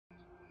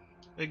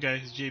Hey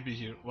guys, JB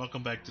here.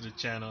 Welcome back to the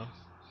channel.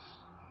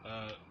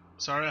 Uh,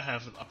 Sorry I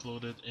haven't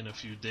uploaded in a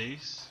few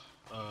days.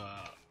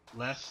 Uh,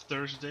 Last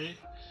Thursday,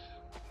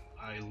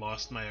 I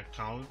lost my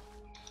account.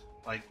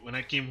 Like when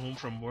I came home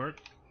from work,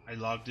 I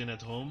logged in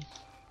at home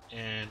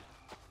and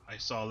I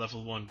saw a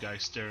level 1 guy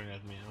staring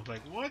at me. I was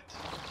like, what?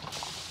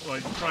 So I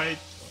tried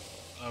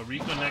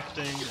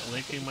reconnecting,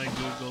 linking my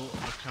Google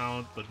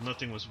account, but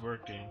nothing was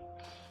working.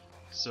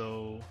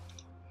 So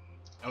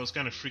I was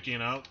kind of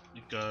freaking out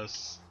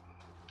because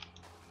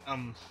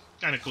I'm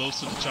kind of close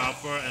to the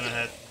chopper, and I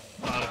had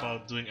thought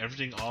about doing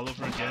everything all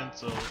over again.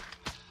 So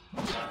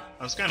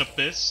I was kind of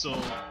pissed. So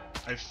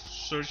I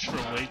searched for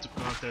a way to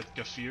contact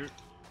Kefir.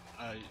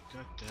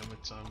 God damn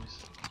it, zombies.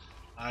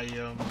 I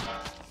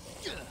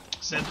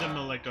sent them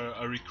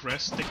a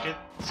request ticket,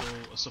 so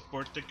a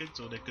support ticket,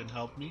 so they could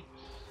help me.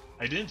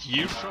 I didn't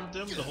hear from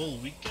them the whole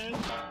weekend,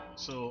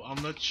 so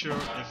I'm not sure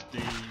if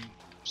they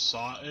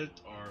saw it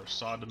or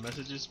saw the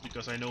messages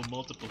because I know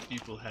multiple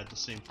people had the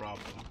same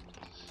problem.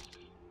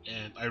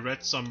 And I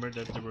read somewhere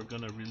that they were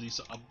gonna release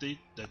an update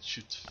that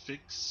should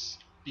fix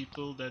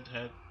people that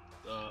had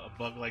a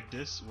bug like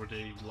this where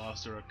they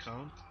lost their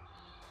account.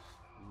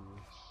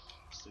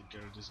 Let's take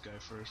care of this guy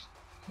first.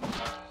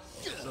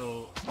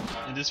 So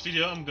in this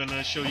video I'm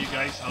gonna show you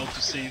guys how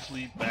to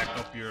safely back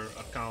up your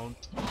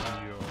account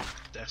on your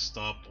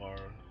desktop or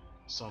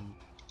some,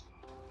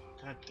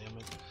 god damn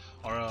it,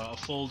 or a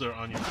folder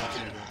on your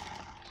computer.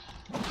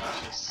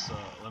 Just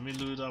let me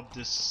loot up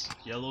this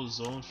yellow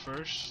zone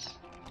first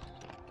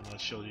and I'll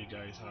show you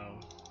guys how.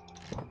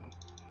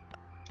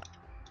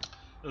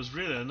 It was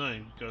really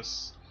annoying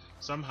because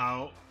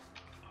somehow,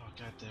 oh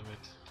god damn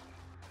it,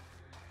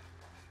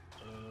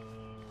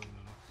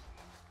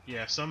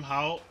 yeah,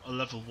 somehow a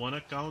level 1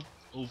 account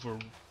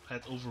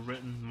had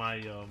overwritten my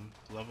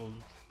level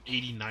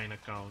 89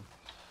 account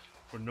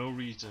for no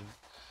reason.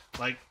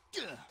 Like,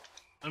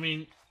 I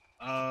mean,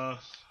 uh,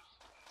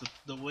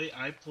 the way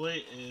I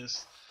play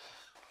is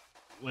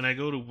when I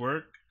go to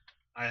work,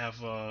 I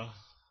have a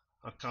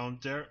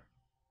account there.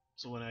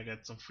 So when I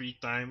get some free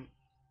time,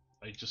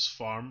 I just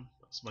farm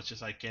as much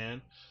as I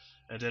can,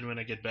 and then when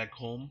I get back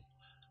home,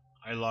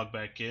 I log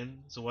back in.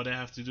 So what I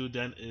have to do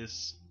then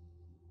is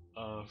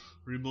uh,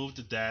 remove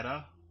the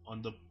data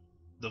on the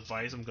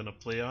device I'm gonna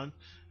play on,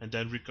 and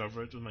then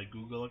recover it with my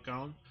Google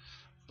account.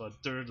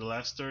 But the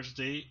last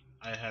Thursday,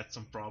 I had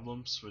some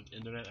problems with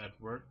internet at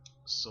work,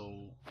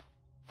 so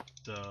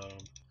the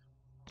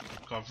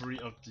recovery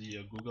of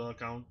the Google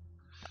account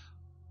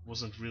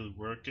wasn't really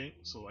working.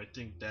 So I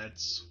think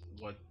that's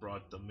what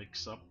brought the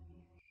mix up.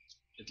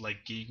 It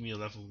like gave me a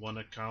level 1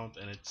 account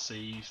and it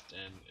saved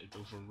and it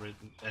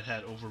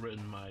had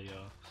overwritten my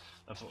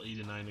level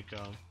 89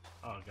 account.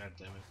 Oh god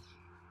damn it.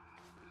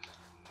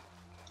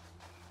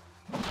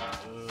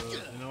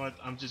 You know what?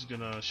 I'm just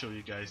gonna show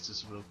you guys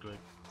this real quick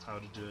how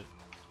to do it.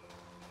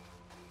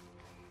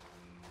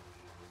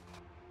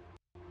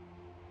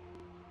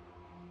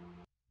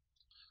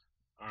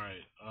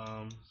 Alright,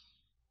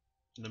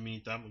 in the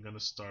meantime I'm gonna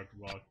start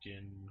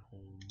walking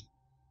home.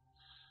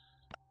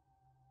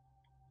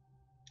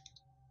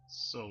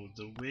 So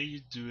the way you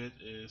do it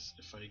is,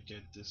 if I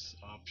get this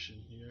option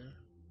here.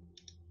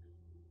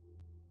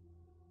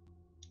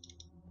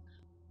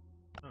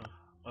 Oh,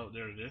 oh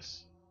there it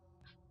is.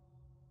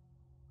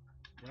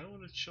 Why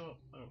won't it show up?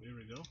 Oh, here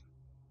we go.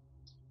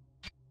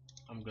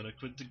 I'm gonna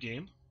quit the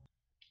game.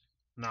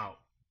 Now,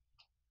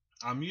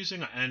 I'm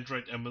using an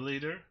Android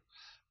emulator,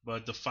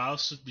 but the file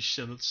should be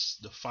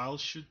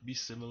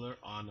similar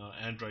on an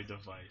Android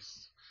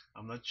device.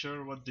 I'm not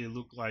sure what they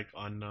look like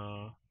on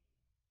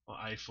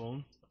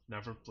iPhone. I've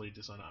never played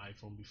this on an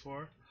iPhone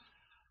before,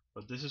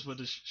 but this is what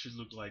it should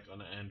look like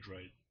on an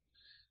Android.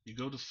 You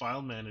go to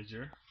File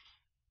Manager.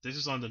 This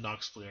is on the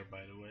Nox player,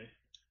 by the way.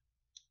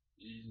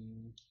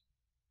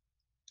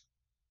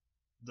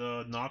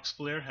 The Nox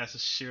player has a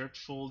shared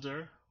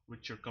folder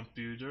with your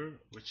computer,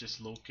 which is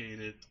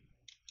located.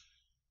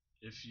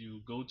 If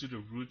you go to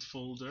the root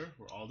folder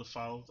where all the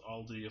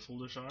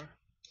folders are,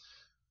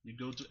 you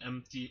go to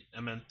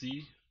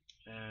MNT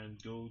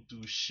and go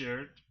to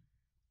shared,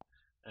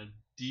 and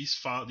these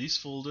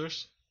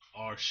folders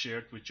are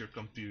shared with your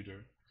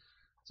computer.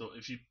 So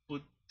if you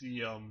put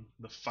the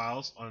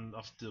files on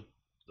of the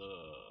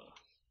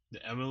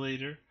the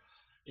emulator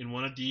in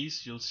one of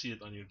these, you'll see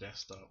it on your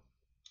desktop.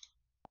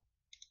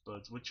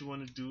 But what you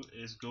want to do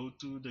is go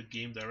to the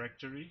game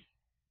directory.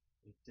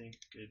 I think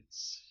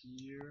it's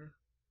here.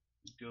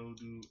 Go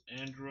to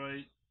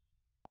Android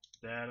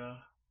data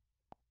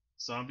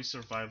zombie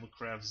survival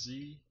craft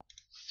Z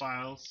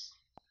files.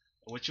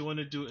 What you want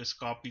to do is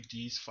copy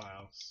these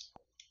files,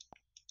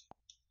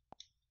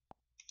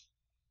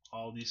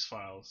 all these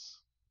files.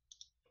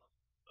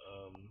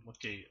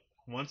 Okay,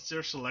 once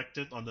they're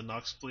selected on the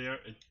Nox player,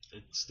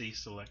 it stays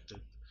selected.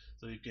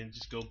 So you can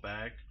just go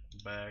back,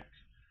 back,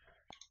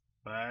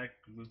 back.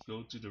 We'll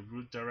go to the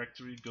root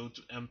directory, go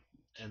to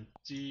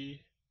MNT,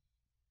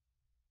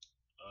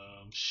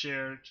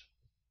 shared,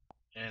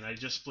 and I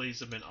just place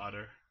them in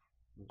other.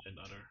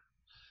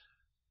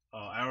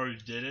 I already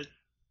did it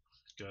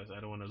because I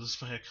don't want to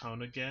lose my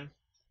account again.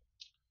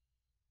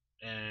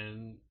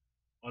 And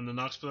on the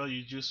Nox panel,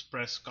 you just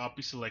press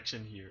copy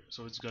selection here.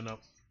 So it's gonna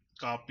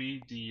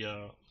copy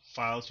the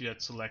files you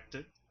had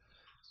selected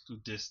to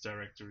this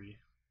directory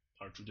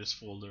or to this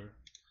folder.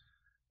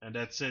 And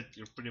that's it,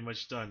 you're pretty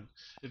much done.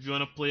 If you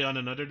want to play on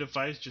another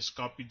device, just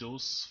copy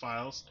those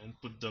files and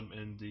put them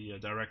in the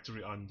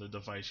directory on the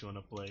device you want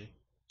to play.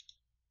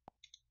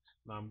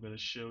 Now I'm gonna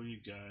show you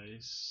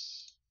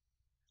guys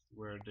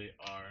where they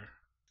are.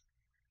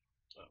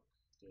 Oh,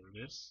 there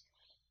it is.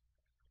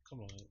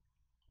 Come on.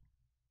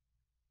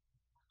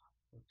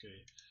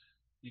 Okay.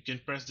 You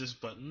can press this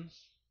button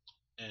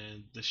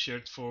and the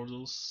shared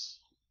folders,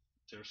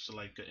 there's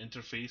like an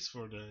interface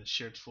for the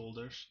shared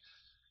folders.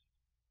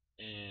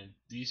 And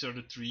these are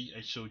the three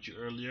I showed you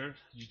earlier.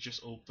 You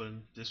just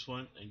open this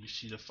one and you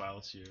see the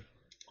files here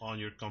on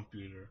your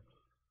computer.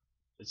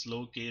 It's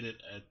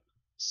located at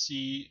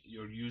C,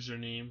 your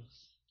username,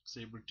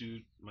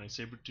 Sabertooth, my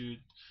Sabertooth,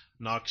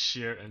 Nox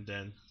share, and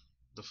then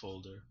the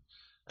folder.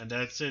 And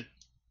that's it.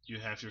 You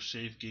have your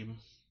save game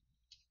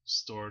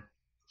stored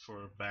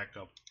for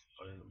backup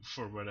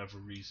for whatever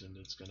reason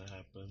that's gonna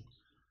happen.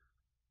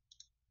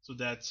 So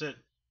that's it.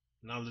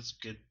 Now let's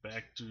get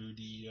back to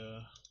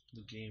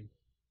the game.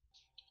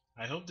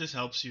 I hope this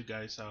helps you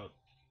guys out,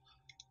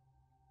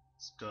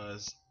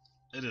 because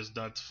it is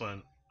not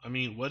fun. I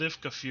mean, what if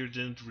Kefir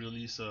didn't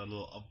release a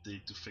little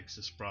update to fix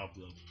this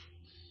problem?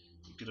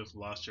 You could have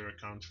lost your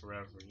account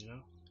forever, you know?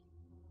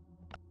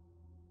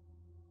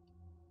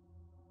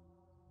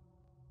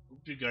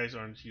 Hope you guys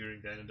aren't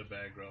hearing that in the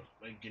background.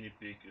 My guinea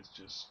pig is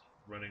just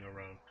running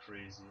around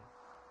crazy.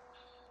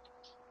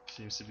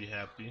 Seems to be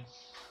happy.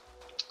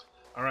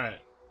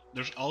 Alright,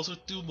 there's also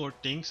two more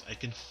things I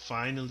can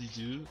finally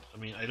do. I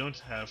mean, I don't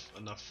have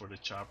enough for the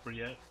chopper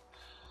yet.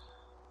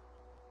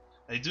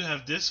 I do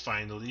have this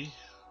finally.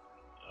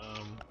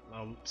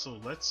 So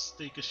let's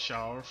take a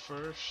shower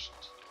first,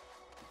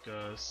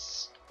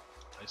 because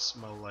I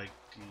smell like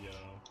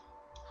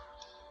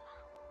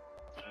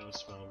I don't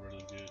smell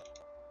really good.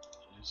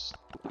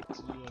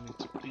 I need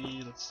to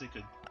pee. Let's take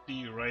a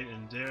pee right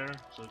in there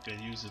so I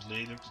can use it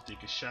later to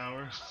take a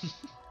shower.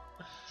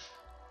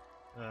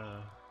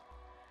 Alright,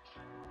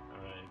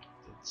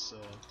 let's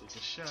take a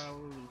shower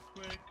real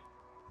quick.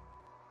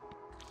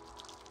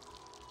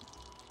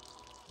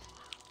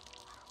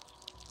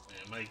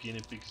 Man, my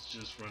guinea pig is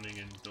just running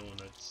in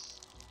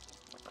donuts.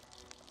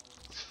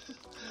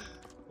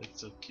 It's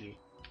so cute.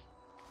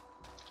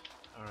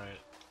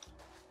 Alright,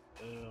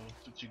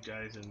 put you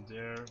guys in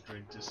there,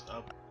 drink this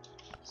up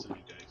so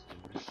you guys can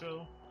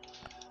refill.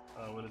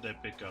 What did I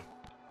pick up?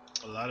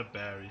 A lot of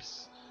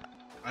berries.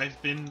 I've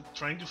been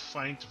trying to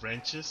find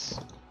wrenches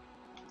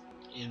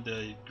in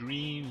the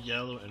green,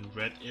 yellow, and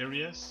red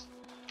areas,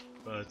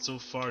 but so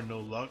far no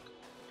luck.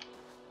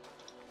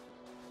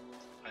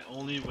 I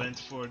only went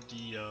for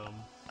the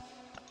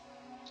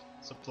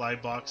supply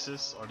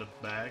boxes or the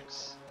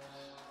bags,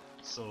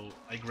 so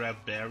I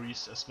grabbed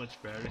berries, as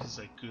much berries as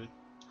I could,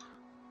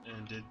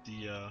 and did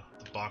the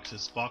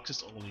boxes.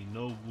 Boxes only,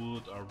 no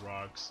wood or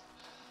rocks.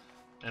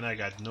 And I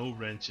got no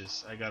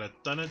wrenches. I got a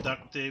ton of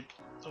duct tape.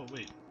 Oh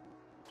wait.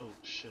 Oh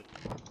shit.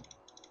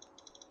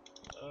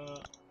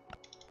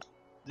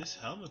 This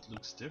helmet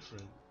looks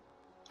different.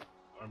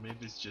 Or maybe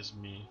it's just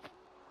me.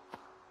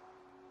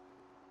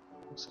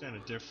 Looks kind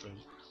of different.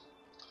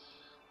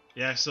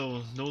 Yeah,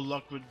 so no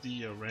luck with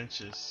the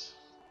wrenches.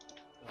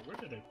 Where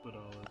did I put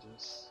all of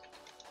this?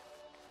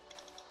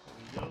 There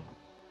we go.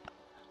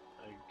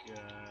 I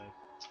got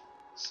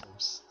some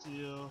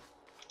steel.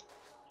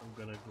 I'm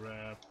gonna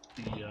grab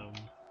the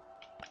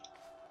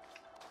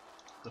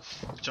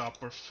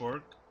chopper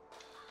fork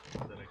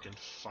that I can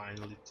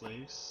finally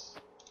place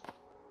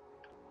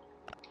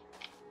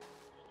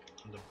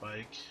on the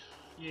bike.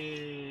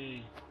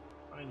 Yay!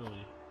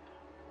 Finally.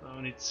 Now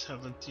I need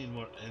 17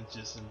 more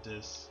engines in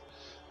this.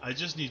 I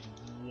just need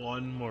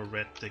one more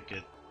red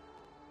ticket,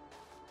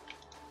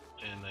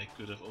 and I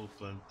could have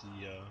opened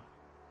the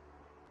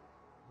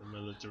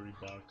military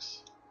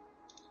box.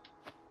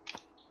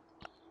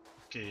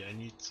 Okay, I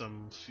need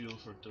some fuel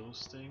for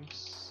those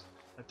things.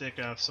 I think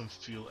I have some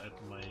fuel at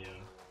my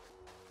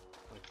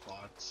my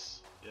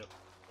pots. Yep,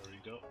 there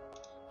we go.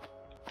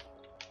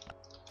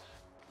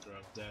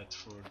 Grab that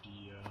for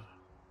the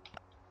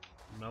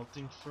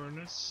melting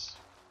furnace.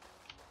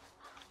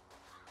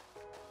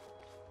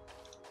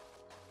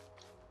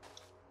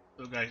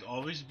 So guys,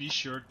 always be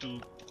sure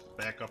to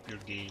back up your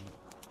game,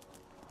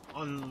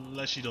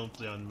 unless you don't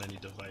play on many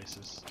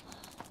devices.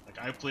 Like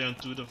I play on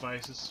 2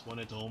 devices, one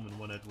at home and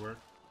one at work.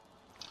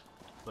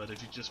 But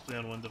if you just play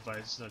on one device,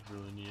 it's not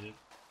really needed.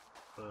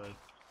 But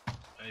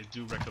I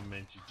do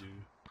recommend you do.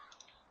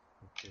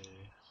 Okay,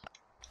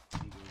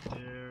 you go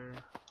there.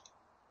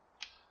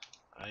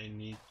 I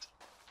need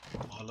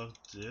all of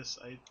this,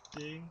 I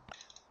think.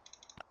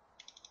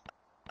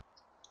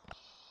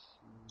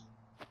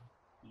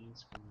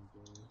 Beans can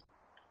go.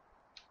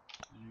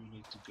 You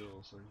need to go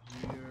over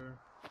here.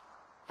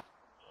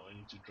 Oh, I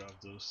need to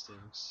drop those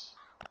things.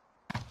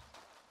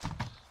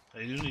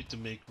 I do need to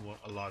make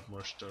a lot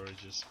more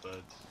storages,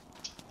 but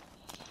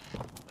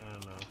I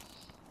don't know.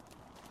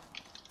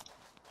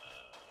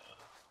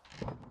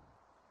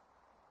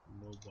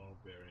 Mobile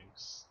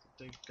bearings. I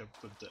think I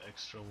put the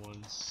extra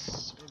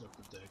ones. Where did I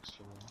put the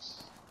extra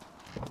ones?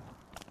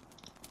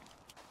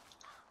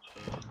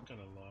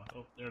 Kinda lost.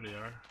 Oh, there they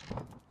are.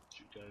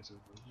 You guys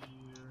over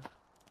here.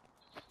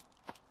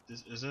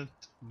 This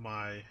isn't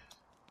my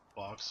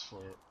box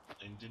for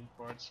engine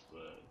parts,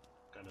 but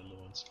kinda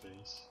low on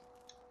space.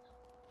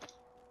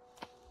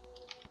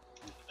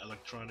 The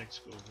electronics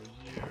go over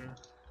here.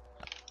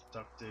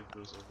 Duct tape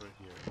goes over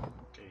here.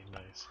 Okay,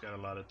 nice. Got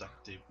a lot of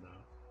duct tape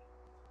now.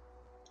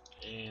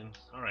 And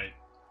alright,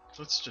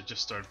 let's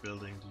just start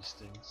building these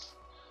things.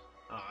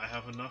 I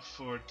have enough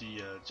for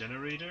the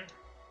generator.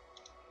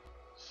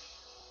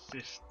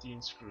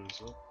 15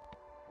 screws. Oh,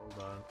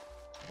 hold on.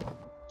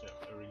 Yeah,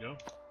 there we go.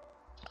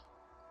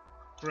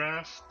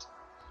 Craft.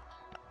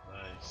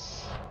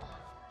 Nice.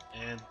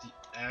 And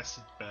the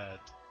acid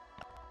bath.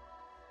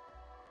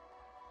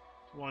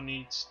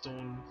 20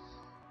 stone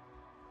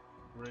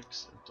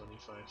bricks and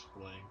 25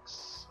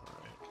 blanks.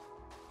 Alright,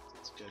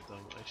 let's get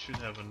them. I should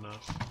have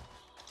enough.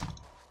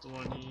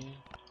 20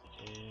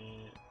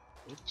 and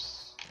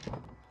oops,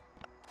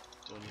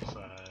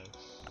 25.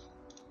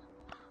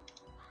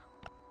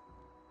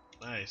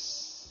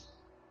 Nice.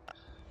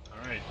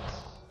 Alright,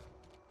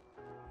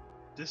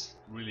 this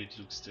really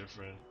looks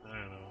different. I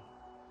don't know.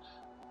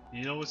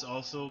 You know what's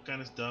also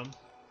kind of dumb?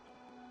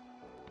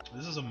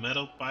 This is a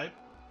metal pipe,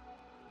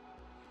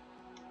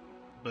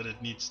 but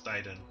it needs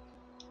Titan.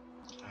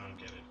 I don't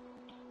get it,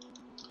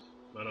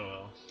 but oh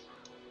well.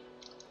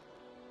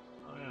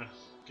 Oh yeah,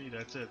 okay,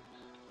 that's it.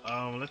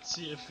 Let's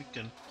see if we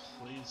can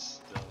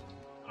place them.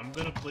 I'm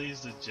gonna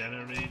place the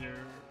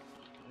generator.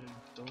 I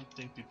don't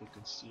think people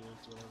can see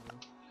it, whatever.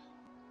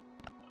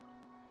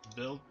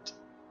 Build.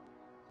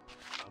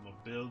 I'm gonna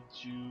build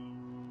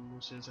you,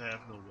 since I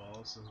have no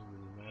walls, doesn't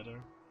really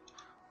matter.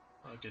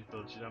 I can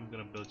build you, I'm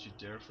gonna build you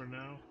there for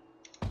now.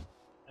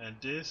 And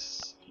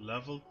this,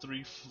 level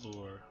 3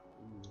 floor.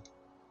 Ooh.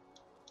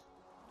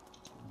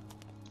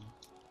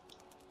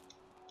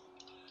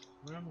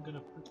 Where am I gonna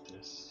put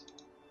this?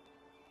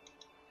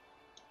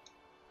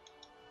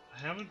 I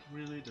haven't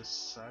really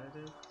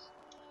decided.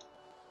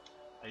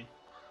 I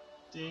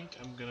think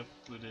I'm gonna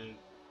put it.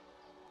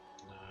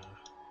 Nah.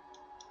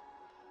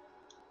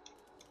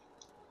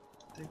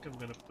 I think I'm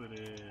gonna put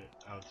it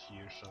out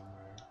here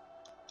somewhere.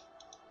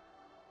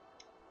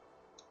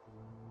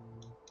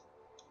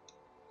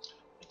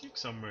 I think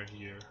somewhere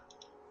here.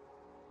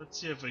 Let's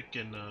see if I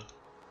can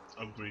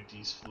upgrade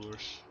these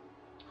floors.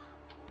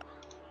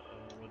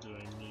 What do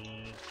I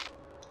need?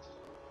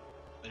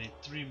 I need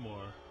 3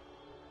 more.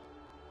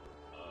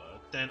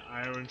 10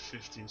 iron,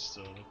 15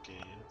 stone.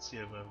 Okay, let's see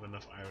if I have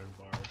enough iron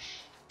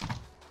bars.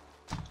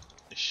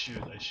 I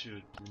should.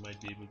 We might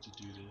be able to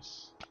do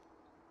this.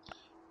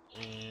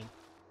 And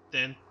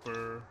 10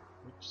 per.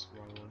 Oops,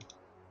 wrong one.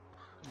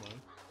 Come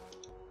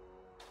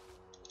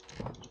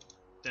on.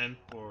 10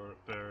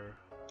 per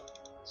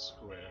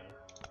square.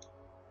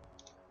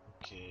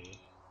 Okay.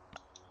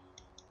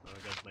 Now I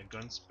got my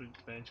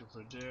gunsmith bench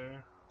over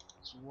there.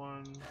 It's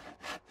 1,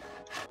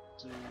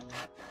 2.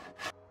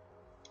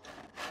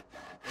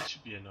 That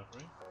should be enough,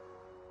 right?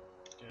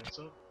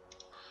 Cancel.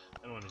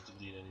 I don't want to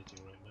delete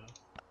anything right now.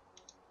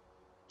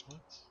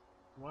 What?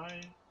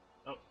 Why?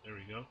 Oh, there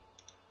we go.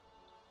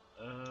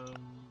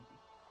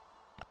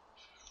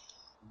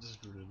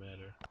 Doesn't really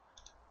matter.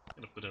 I'm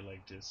gonna put it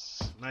like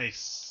this.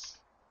 Nice.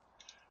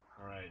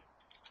 Alright.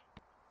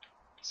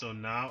 So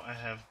now I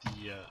have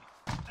the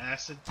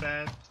acid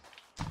bath,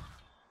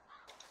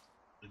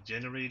 the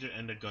generator,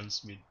 and the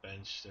gunsmith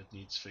bench that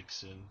needs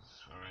fixing.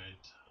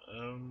 Alright.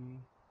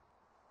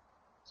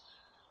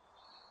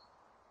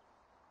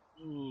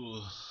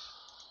 Ooh.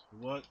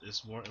 What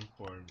is more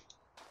important?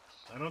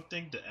 I don't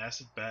think the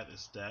acid bath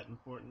is that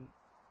important.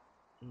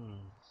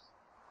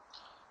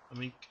 I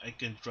mean, I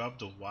can drop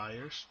the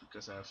wires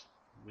because I have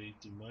way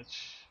too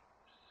much.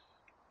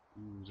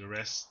 Ooh, the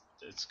rest,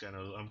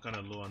 I'm kind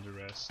of low on the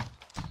rest.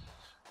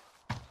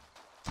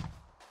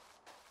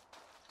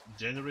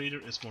 Generator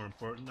is more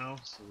important now,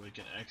 so I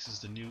can access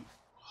the new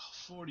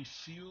 40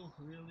 fuel.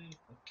 Really?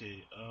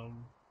 Okay.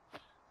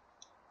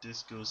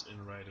 This goes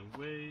in right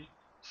away.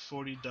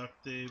 40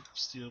 duct tape,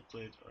 steel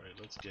plate. All right,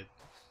 let's get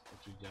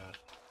what we got.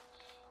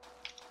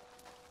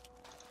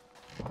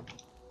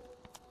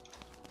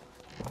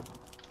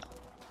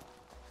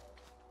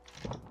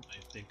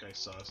 I think I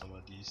saw some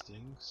of these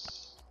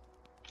things.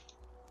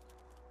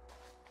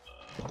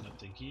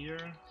 Nothing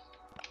here.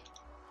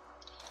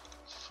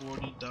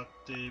 40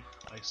 duct tape.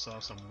 I saw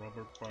some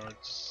rubber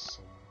parts.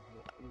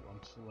 Ooh, I'm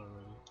full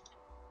already.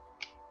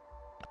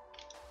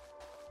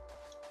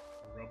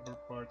 Rubber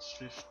parts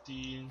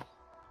 15.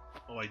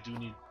 Oh, I do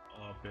need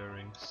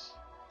bearings.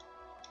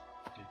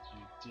 Get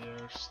you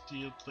there.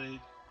 Steel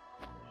plate.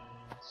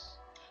 Nice.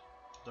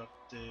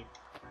 Duct tape.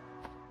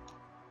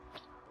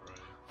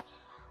 Alright.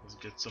 Let's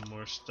get some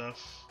more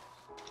stuff.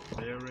 The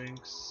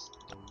bearings.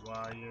 The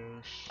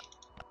wires.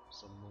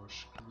 some more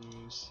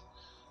screws.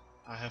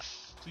 I have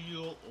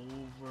fuel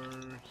over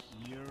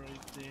here, I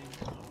think.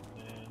 Oh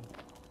man.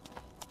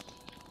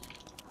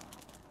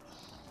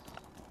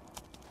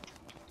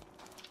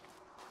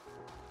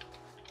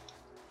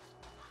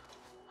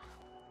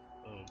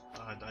 Oh,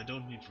 I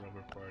don't need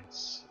rubber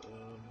parts.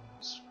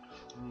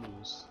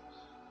 Screws.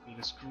 Okay,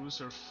 the screws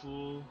are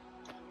full.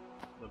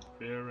 The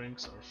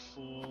bearings are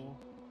full.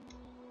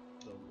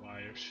 The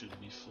wire should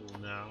be full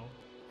now.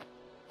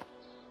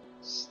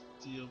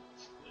 Steel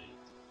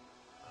plate.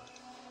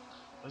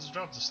 Let's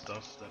drop the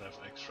stuff that I have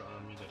extra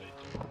on me that I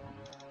don't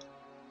need.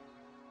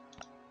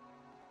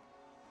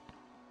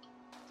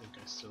 I think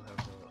I still have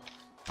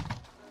a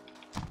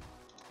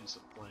piece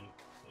of plank.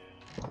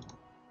 Yeah.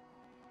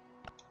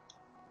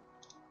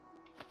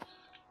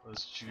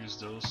 Let's choose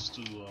those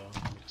to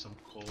make some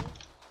coal.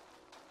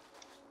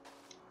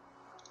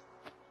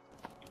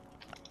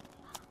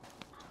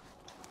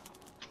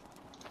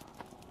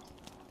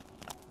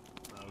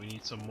 Now we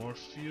need some more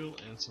fuel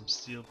and some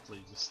steel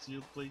plate. The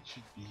steel plate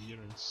should be here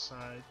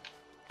inside.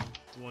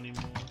 20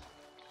 more.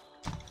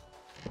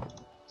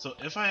 So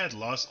if I had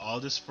lost all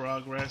this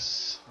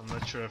progress, I'm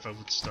not sure if I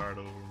would start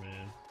over,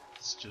 man.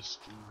 It's just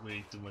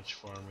way too much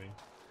farming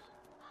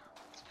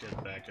to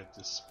get back at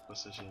this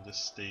position, this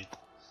state.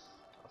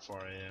 How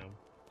far I am.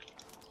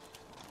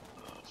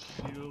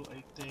 Fuel,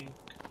 I think.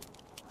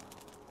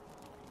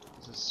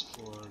 This is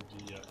for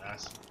the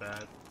acid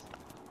bath.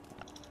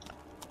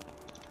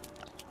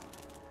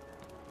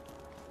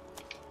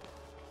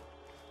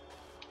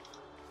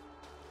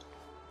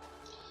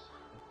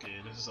 Okay,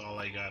 this is all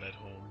I got at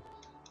home.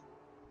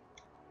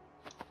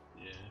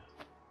 Yeah.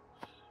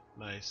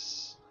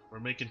 Nice. We're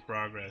making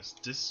progress.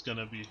 This is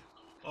gonna be...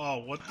 Oh,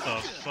 what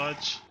the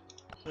fudge?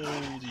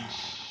 Holy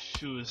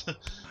shoes.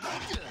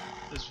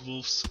 This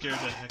wolf scared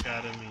the heck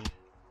out of me.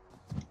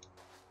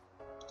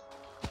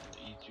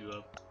 Eat you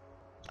up.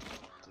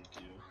 Thank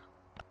you.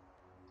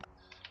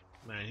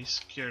 Man, he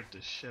scared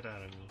the shit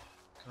out of me.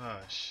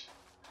 Gosh.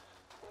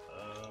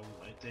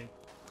 I think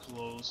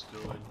clothes go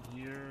in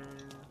here.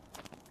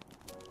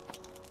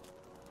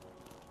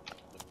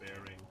 The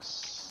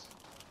bearings.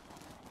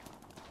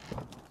 A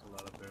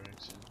lot of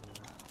bearings in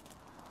here.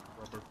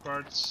 Rubber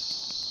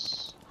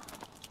parts.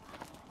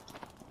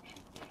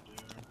 Should go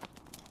there.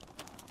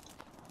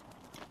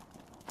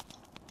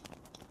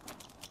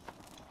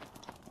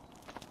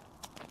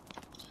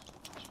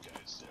 Put you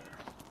guys there.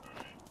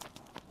 Alright.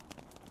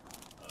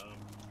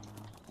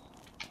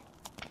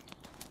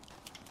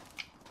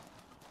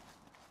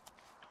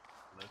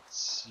 Let's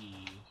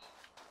see.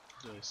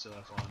 What do I still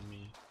have on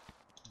me?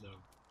 The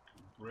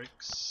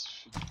bricks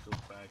should go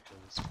back in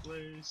its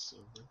place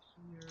over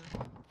here.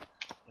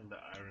 And the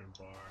iron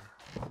bar.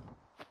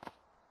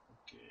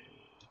 Okay.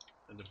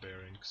 And the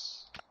bearings.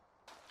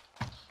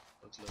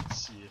 But let's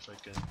see if I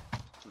can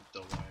put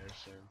the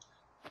wires in.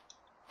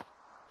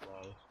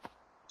 Wow.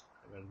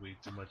 I got way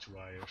too much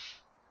wires.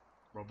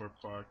 Rubber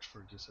parts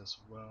for this as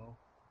well.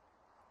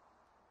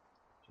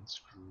 And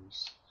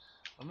screws.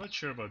 I'm not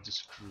sure about the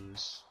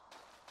screws.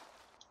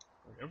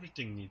 Like,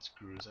 everything needs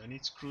screws. I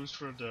need screws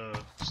for the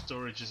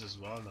storages as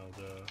well now,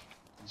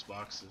 these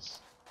boxes.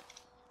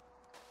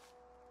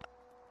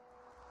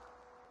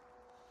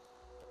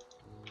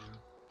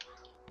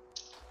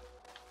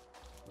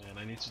 Man,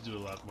 I need to do a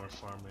lot more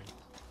farming.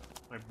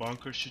 My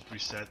bunker should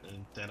reset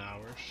in 10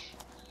 hours.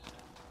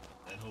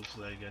 And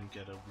hopefully I can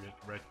get a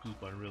red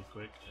coupon real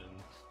quick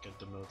and get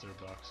the military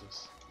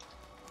boxes.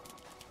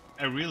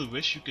 I really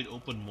wish you could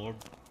open more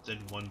than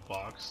one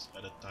box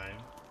at a time,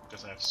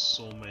 because I have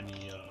so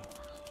many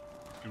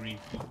green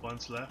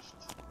coupons left.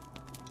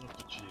 I'll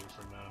put you here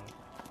for now.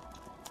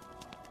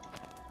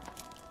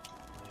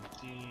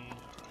 19,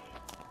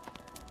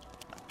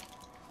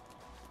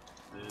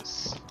 alright. This,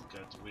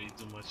 got way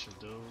too much of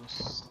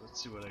those.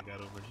 Let's see what I got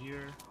over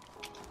here.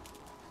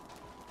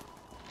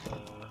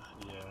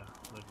 Yeah,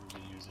 not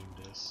really using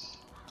this.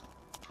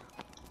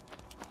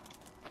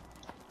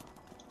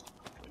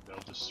 Maybe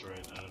I'll destroy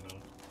it, I don't know.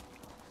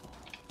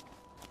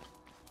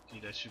 Okay,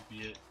 that should be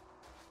it.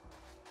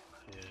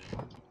 Yeah,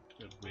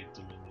 got way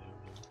too many of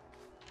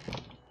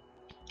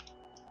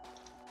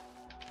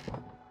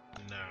them.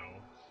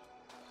 Now,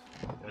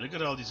 yeah, look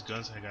at all these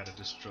guns I gotta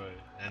destroy,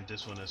 and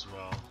this one as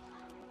well.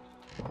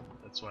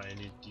 That's why I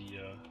need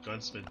the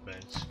gunsmith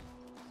bench.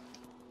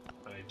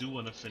 But I do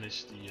want to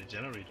finish the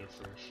generator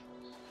first.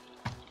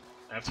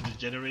 After the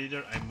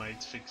generator, I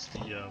might fix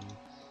the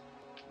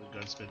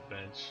gunsmith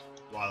bench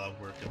while I'm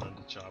working on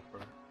the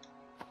chopper.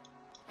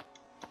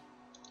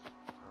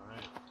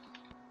 Alright.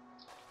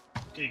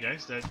 Okay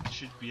guys, that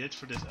should be it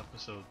for this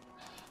episode.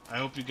 I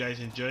hope you guys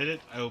enjoyed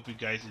it. I hope you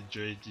guys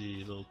enjoyed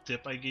the little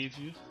tip I gave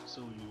you,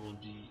 so you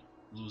won't be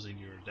losing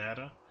your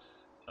data.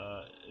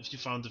 If you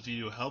found the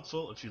video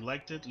helpful, if you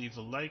liked it, leave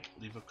a like,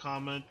 leave a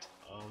comment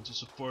to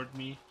support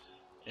me,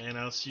 and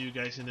I'll see you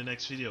guys in the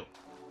next video.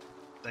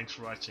 Thanks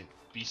for watching.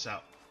 Peace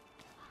out.